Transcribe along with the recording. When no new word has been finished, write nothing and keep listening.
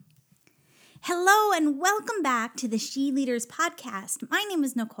Hello and welcome back to the She Leaders Podcast. My name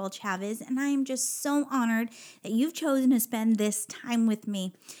is Nicole Chavez, and I am just so honored that you've chosen to spend this time with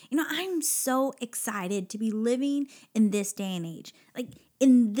me. I'm so excited to be living in this day and age, like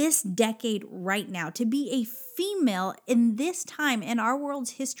in this decade right now. To be a female in this time in our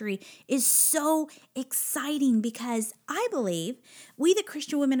world's history is so exciting because I believe we, the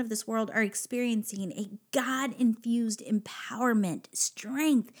Christian women of this world, are experiencing a God-infused empowerment,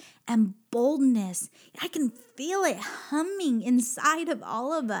 strength, and boldness. I can feel it humming inside of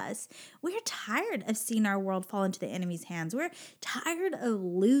all of us. We're tired of seeing our world fall into the enemy's hands. We're tired of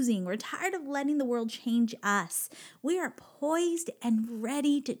losing. We're tired of letting the world change us. We are poised and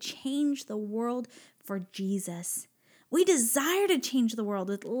ready to change the world for Jesus. We desire to change the world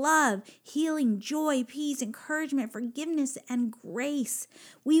with love, healing, joy, peace, encouragement, forgiveness, and grace.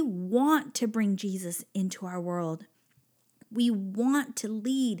 We want to bring Jesus into our world. We want to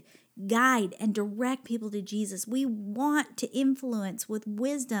lead, guide, and direct people to Jesus. We want to influence with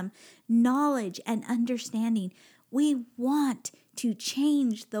wisdom, knowledge, and understanding. We want to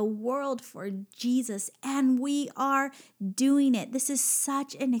change the world for Jesus, and we are doing it. This is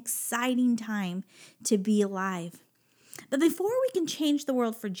such an exciting time to be alive. But before we can change the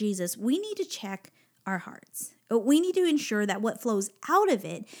world for Jesus, we need to check our hearts. We need to ensure that what flows out of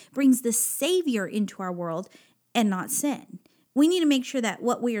it brings the Savior into our world and not sin. We need to make sure that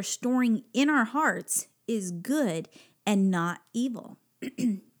what we are storing in our hearts is good and not evil.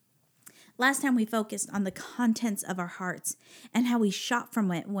 Last time we focused on the contents of our hearts and how we shop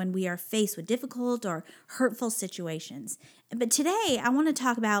from it when we are faced with difficult or hurtful situations. But today I want to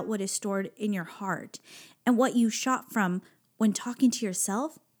talk about what is stored in your heart and what you shop from when talking to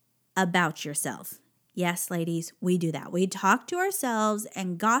yourself about yourself. Yes, ladies, we do that. We talk to ourselves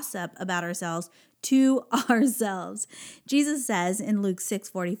and gossip about ourselves to ourselves. Jesus says in Luke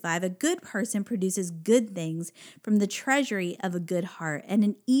 6:45, a good person produces good things from the treasury of a good heart, and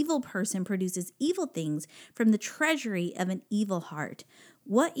an evil person produces evil things from the treasury of an evil heart.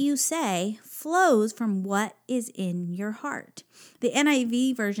 What you say flows from what is in your heart. The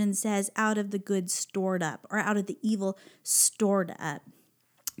NIV version says out of the good stored up, or out of the evil stored up.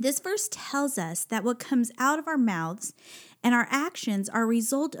 This verse tells us that what comes out of our mouths and our actions are a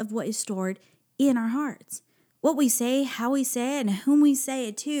result of what is stored in our hearts. What we say, how we say it, and whom we say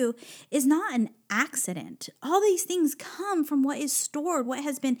it to is not an accident. All these things come from what is stored, what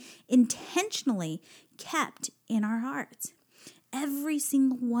has been intentionally kept in our hearts. Every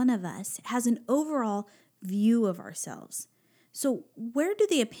single one of us has an overall view of ourselves. So where do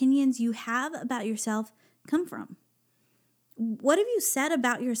the opinions you have about yourself come from? What have you said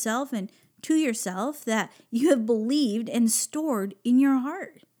about yourself and to yourself that you have believed and stored in your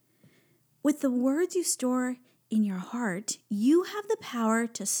heart? With the words you store in your heart, you have the power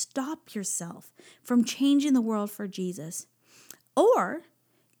to stop yourself from changing the world for Jesus. Or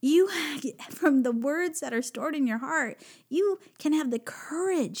from the words that are stored in your heart, you can have the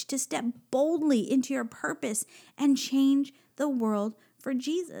courage to step boldly into your purpose and change the world for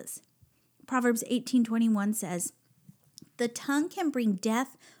Jesus. Proverbs 18:21 says, the tongue can bring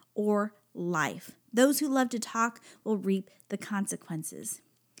death or life. Those who love to talk will reap the consequences.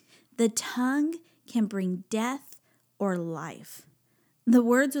 The tongue can bring death or life. The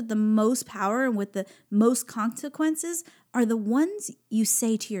words with the most power and with the most consequences are the ones you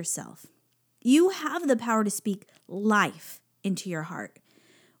say to yourself. You have the power to speak life into your heart.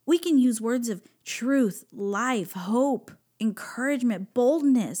 We can use words of truth, life, hope, encouragement,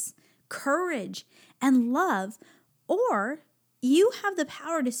 boldness, courage, and love. Or you have the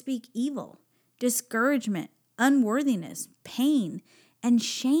power to speak evil, discouragement, unworthiness, pain, and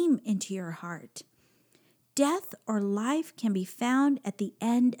shame into your heart. Death or life can be found at the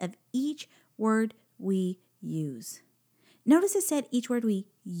end of each word we use. Notice it said each word we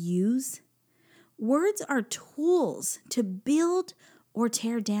use. Words are tools to build or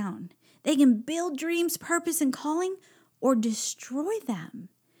tear down. They can build dreams, purpose, and calling, or destroy them.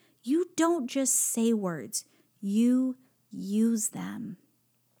 You don't just say words. You use them.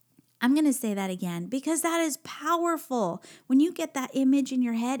 I'm going to say that again because that is powerful. When you get that image in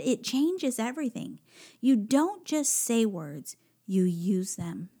your head, it changes everything. You don't just say words, you use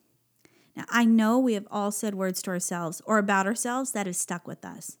them. Now, I know we have all said words to ourselves or about ourselves that have stuck with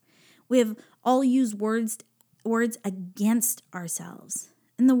us. We have all used words against ourselves.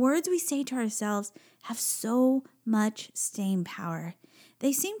 And the words we say to ourselves have so much staying power.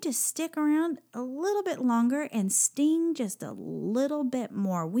 They seem to stick around a little bit longer and sting just a little bit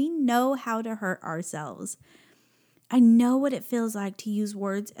more. We know how to hurt ourselves. I know what it feels like to use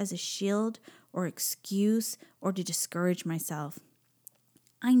words as a shield or excuse or to discourage myself.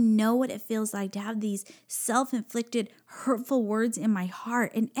 I know what it feels like to have these self-inflicted, hurtful words in my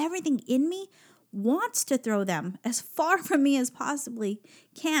heart, and everything in me wants to throw them as far from me as I possibly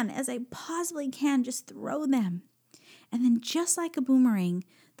can, just throw them. And then just like a boomerang,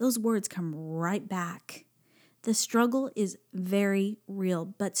 those words come right back. The struggle is very real,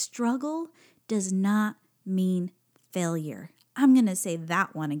 but struggle does not mean failure. I'm going to say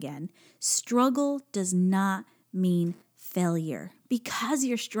that one again. Struggle does not mean failure. Because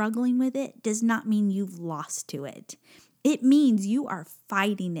you're struggling with it does not mean you've lost to it. It means you are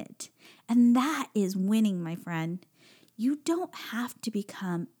fighting it. And that is winning, my friend. You don't have to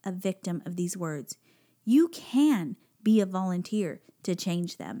become a victim of these words. You can be a volunteer to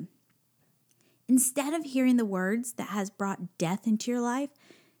change them. Instead of hearing the words that has brought death into your life,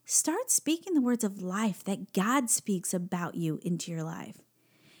 start speaking the words of life that God speaks about you into your life.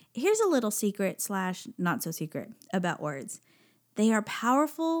 Here's a little secret / not so secret about words. They are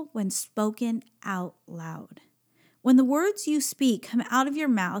powerful when spoken out loud. When the words you speak come out of your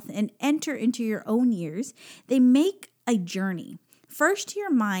mouth and enter into your own ears, they make a journey, first to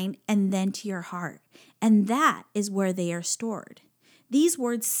your mind and then to your heart. And that is where they are stored. These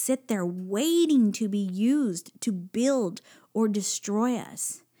words sit there waiting to be used to build or destroy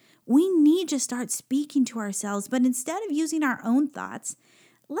us. We need to start speaking to ourselves, but instead of using our own thoughts,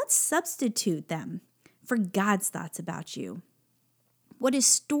 let's substitute them for God's thoughts about you. What is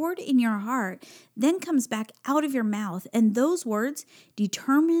stored in your heart then comes back out of your mouth, and those words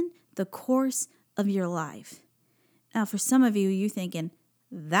determine the course of your life. Now, for some of you, you're thinking,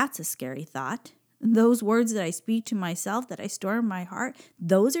 that's a scary thought. Those words that I speak to myself, that I store in my heart,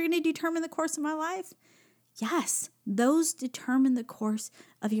 those are going to determine the course of my life? Yes, those determine the course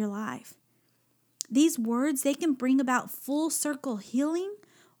of your life. These words, they can bring about full circle healing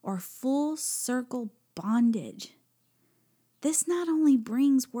or full circle bondage. This not only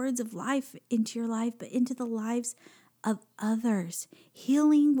brings words of life into your life, but into the lives of others.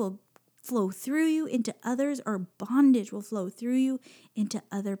 Healing will flow through you into others, or bondage will flow through you into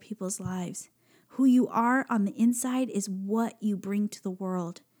other people's lives. Who you are on the inside is what you bring to the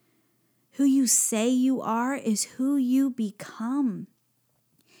world. Who you say you are is who you become.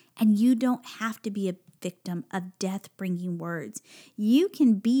 And you don't have to be a victim of death-bringing words. You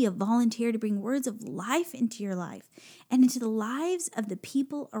can be a volunteer to bring words of life into your life and into the lives of the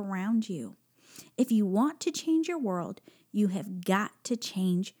people around you. If you want to change your world, you have got to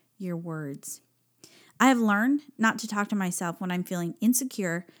change your words. I have learned not to talk to myself when I'm feeling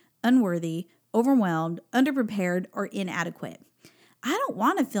insecure, unworthy, overwhelmed, underprepared, or inadequate. I don't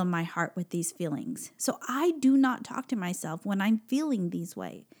want to fill my heart with these feelings, so I do not talk to myself when I'm feeling this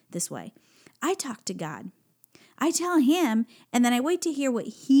way. I talk to God. I tell Him, and then I wait to hear what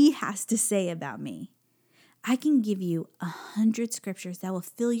He has to say about me. I can give you 100 scriptures that will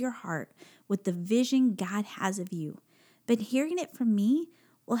fill your heart with the vision God has of you, but hearing it from me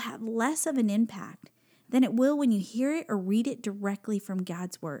will have less of an impact than it will when you hear it or read it directly from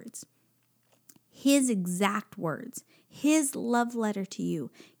God's words. His exact words, His love letter to you,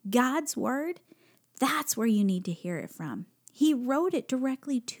 God's word, that's where you need to hear it from. He wrote it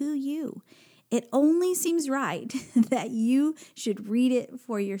directly to you. It only seems right that you should read it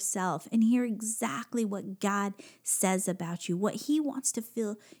for yourself and hear exactly what God says about you, what He wants to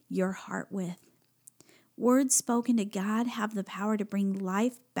fill your heart with. Words spoken to God have the power to bring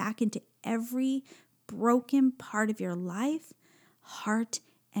life back into every broken part of your life, heart,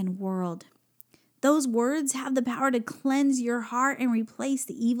 and world. Those words have the power to cleanse your heart and replace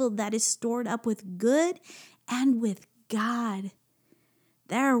the evil that is stored up with good and with God.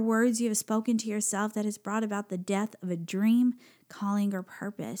 There are words you have spoken to yourself that has brought about the death of a dream, calling, or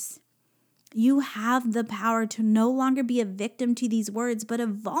purpose. You have the power to no longer be a victim to these words, but a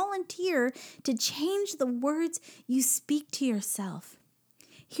volunteer to change the words you speak to yourself.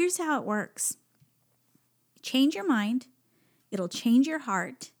 Here's how it works. Change your mind. It'll change your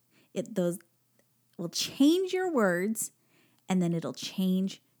heart. Those will change your words, and then it'll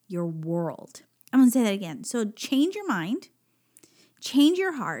change your world. I'm going to say that again. So change your mind, change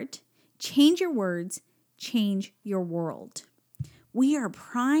your heart, change your words, change your world. We are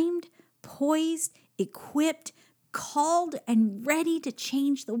primed, poised, equipped, called, and ready to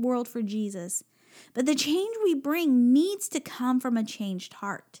change the world for Jesus. But the change we bring needs to come from a changed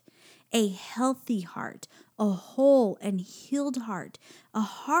heart, a healthy heart, a whole and healed heart, a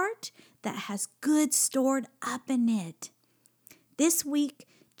heart that has good stored up in it. This week,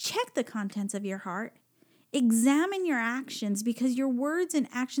 check the contents of your heart. Examine your actions, because your words and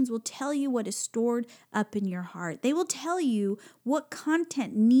actions will tell you what is stored up in your heart. They will tell you what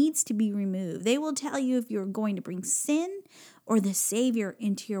content needs to be removed. They will tell you if you're going to bring sin or the Savior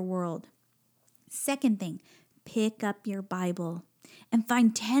into your world. Second thing, pick up your Bible and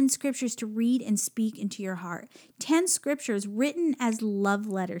find 10 scriptures to read and speak into your heart. 10 scriptures written as love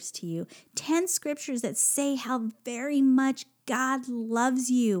letters to you. 10 scriptures that say how very much God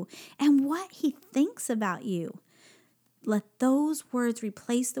loves you and what He thinks about you. Let those words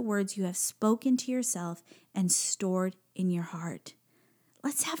replace the words you have spoken to yourself and stored in your heart.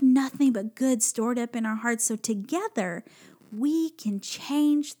 Let's have nothing but good stored up in our hearts so together we can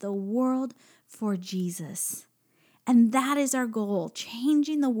change the world for Jesus. And that is our goal,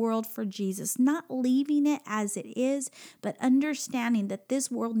 changing the world for Jesus, not leaving it as it is, but understanding that this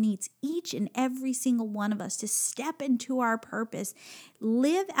world needs each and every single one of us to step into our purpose,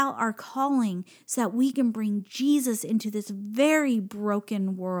 live out our calling so that we can bring Jesus into this very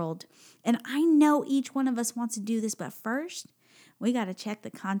broken world. And I know each one of us wants to do this, but first, we got to check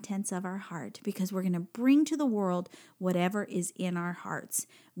the contents of our heart because we're going to bring to the world whatever is in our hearts.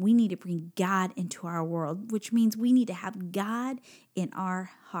 We need to bring God into our world, which means we need to have God in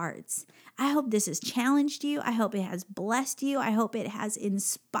our hearts. I hope this has challenged you. I hope it has blessed you. I hope it has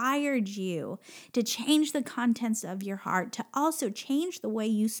inspired you to change the contents of your heart, to also change the way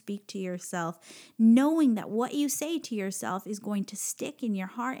you speak to yourself, knowing that what you say to yourself is going to stick in your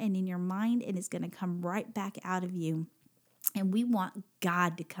heart and in your mind and is going to come right back out of you. And we want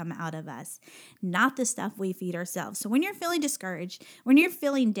God to come out of us, not the stuff we feed ourselves. So when you're feeling discouraged, when you're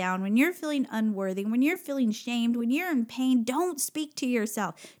feeling down, when you're feeling unworthy, when you're feeling shamed, when you're in pain, don't speak to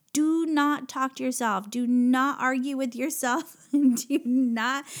yourself. Do not talk to yourself. Do not argue with yourself. Do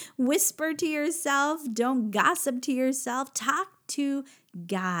not whisper to yourself. Don't gossip to yourself. Talk to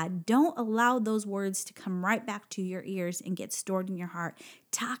God. Don't allow those words to come right back to your ears and get stored in your heart.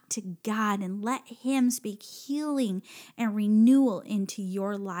 Talk to God and let Him speak healing and renewal into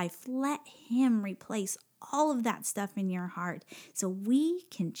your life. Let Him replace all of that stuff in your heart so we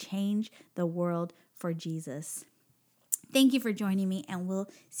can change the world for Jesus. Thank you for joining me, and we'll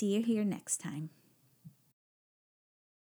see you here next time.